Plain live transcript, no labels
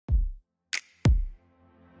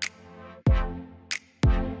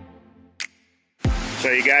So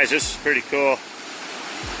you guys, this is pretty cool.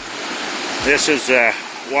 This is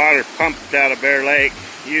water pumped out of Bear Lake,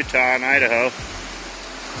 Utah and Idaho.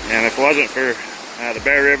 And if it wasn't for the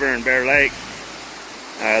Bear River and Bear Lake,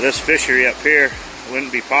 this fishery up here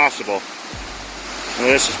wouldn't be possible.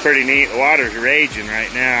 Well, this is pretty neat. The water's raging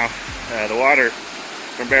right now. The water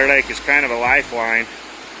from Bear Lake is kind of a lifeline,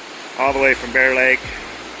 all the way from Bear Lake,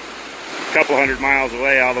 a couple hundred miles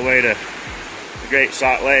away, all the way to the Great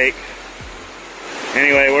Salt Lake.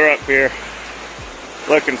 Anyway, we're up here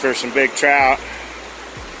looking for some big trout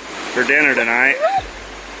for dinner tonight.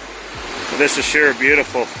 This is sure a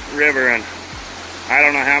beautiful river, and I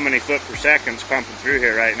don't know how many foot per second's pumping through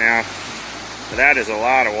here right now, but that is a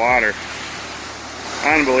lot of water.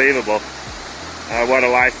 Unbelievable. What a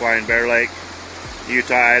lifeline Bear Lake,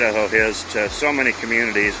 Utah, Idaho is to so many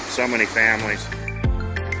communities, so many families.